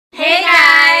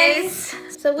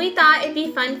So we thought it'd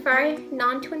be fun for our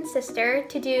non-twin sister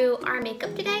to do our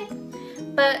makeup today,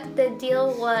 but the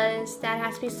deal was that it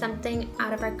has to be something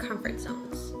out of our comfort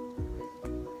zones.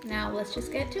 Now let's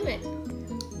just get to it.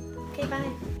 Okay,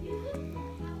 bye.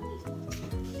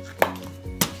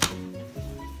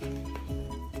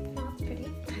 Oh, that's pretty.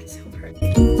 That's so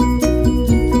pretty.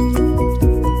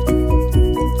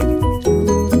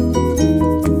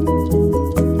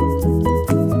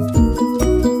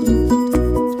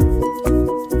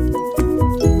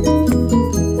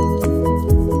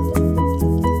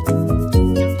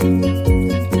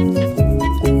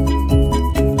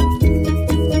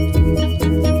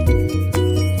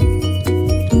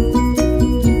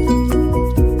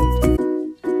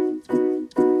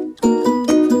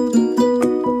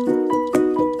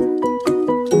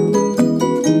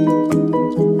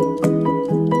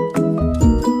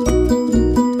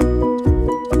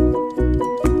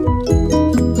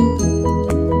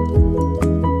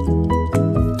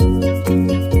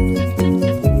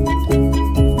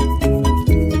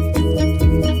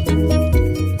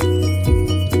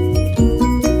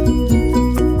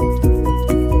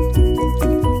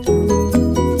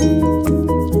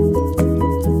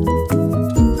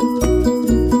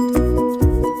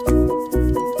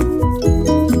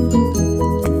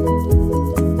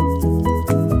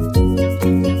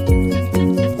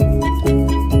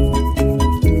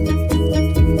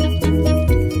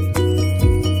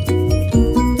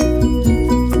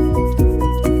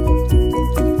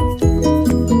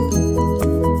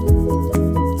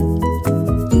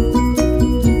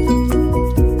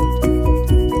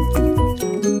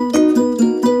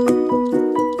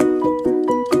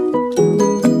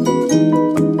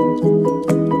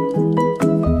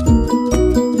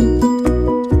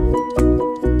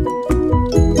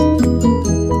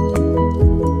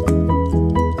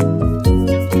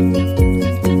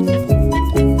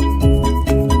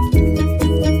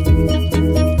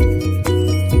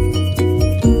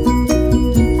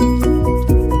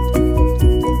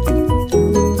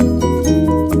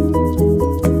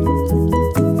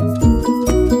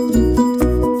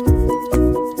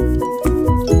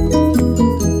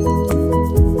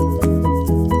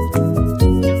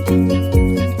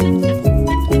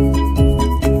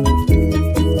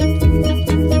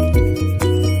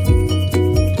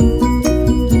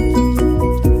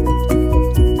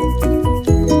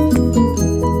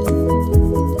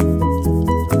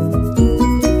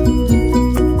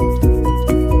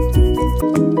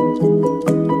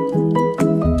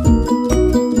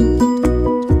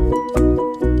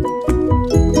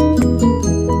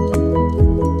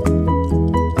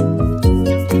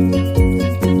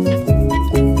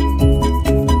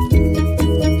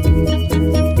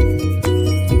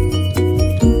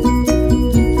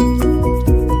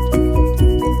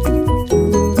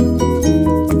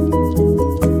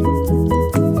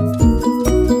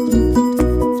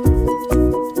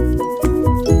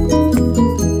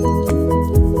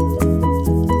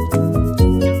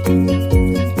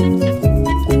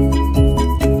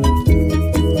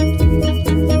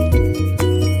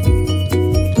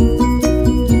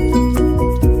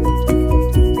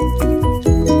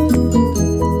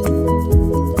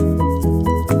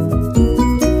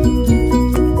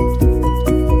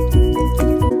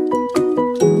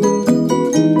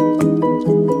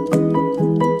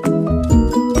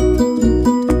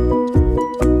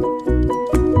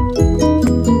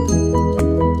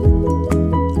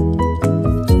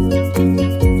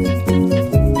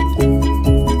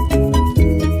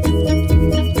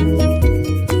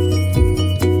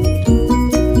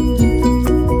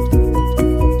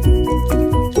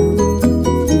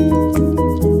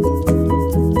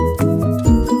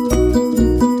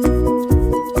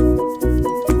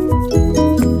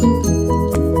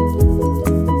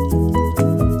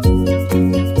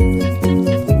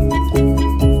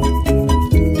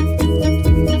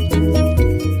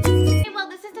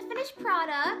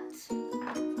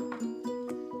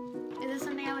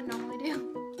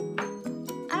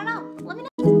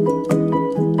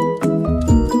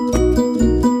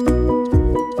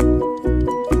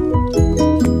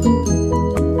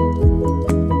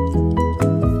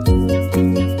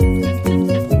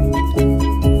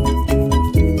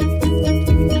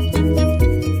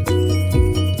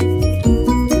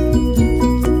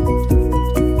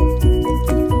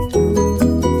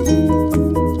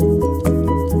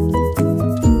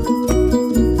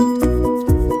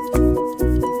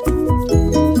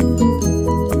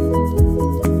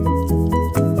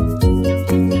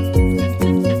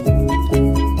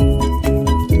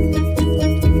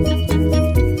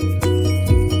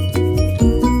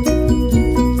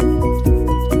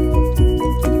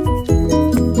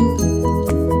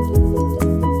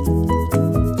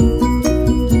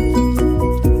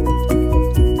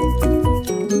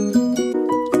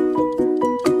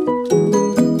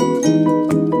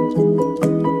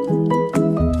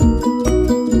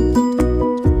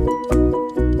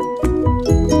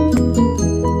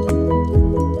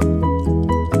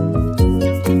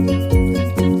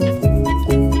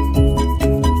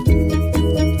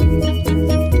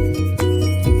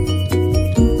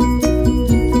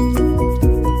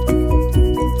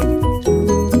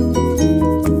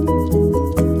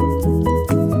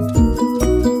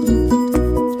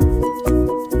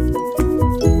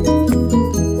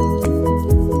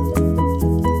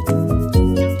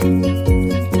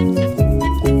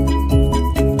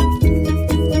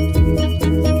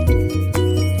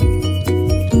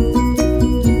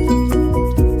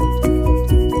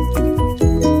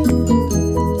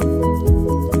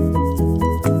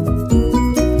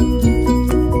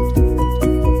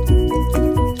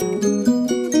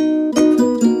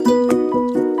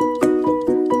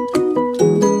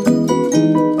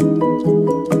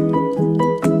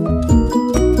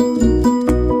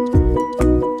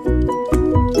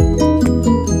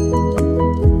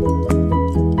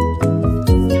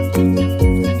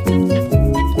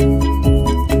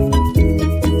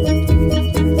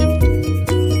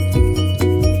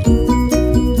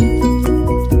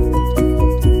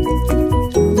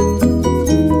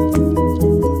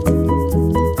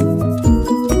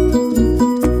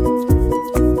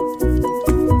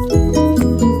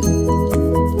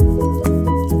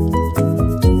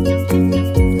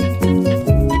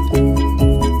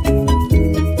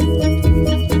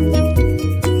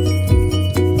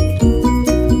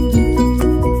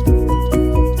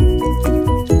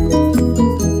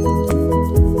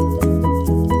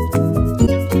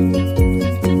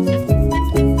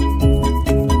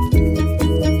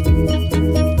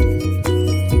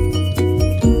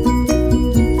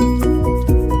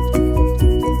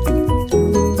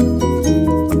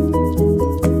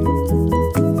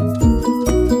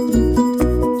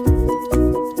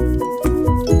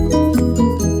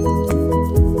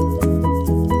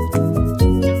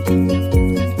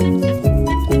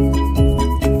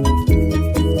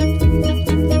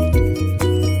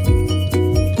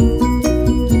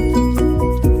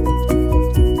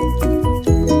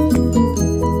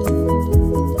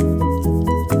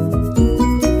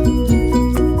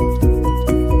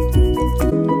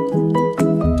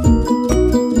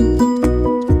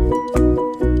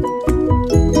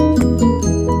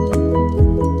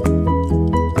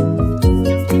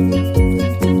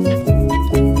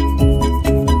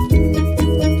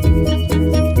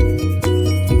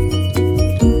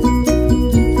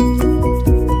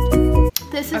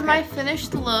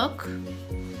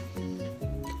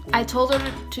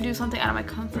 to do something out of my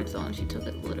comfort zone. She took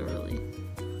it literally.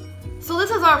 So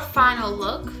this is our final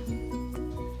look.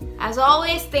 As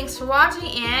always, thanks for watching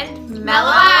and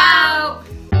mellow out!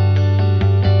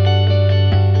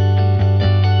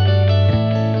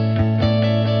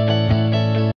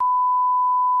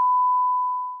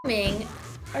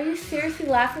 Are you seriously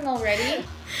laughing already?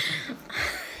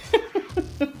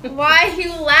 Why are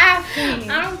you laughing?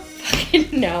 I don't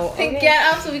fucking know. Then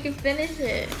get up so we can finish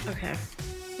it. Okay.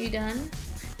 You done?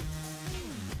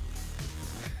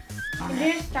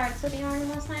 Andrina starts with the arm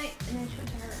last night and then she went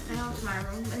to her room. I went to my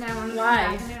room and then I went Why?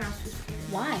 back in there and I was too scared.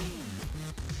 Why?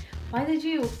 Why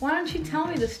don't you tell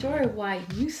me the story of why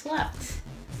you slept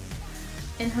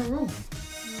in her room?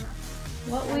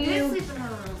 What were I you? did sleep in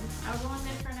her room. I was only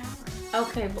there for an hour.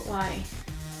 Okay, but why?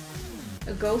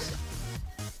 A ghost?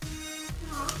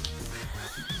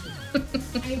 Are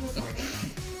you recording?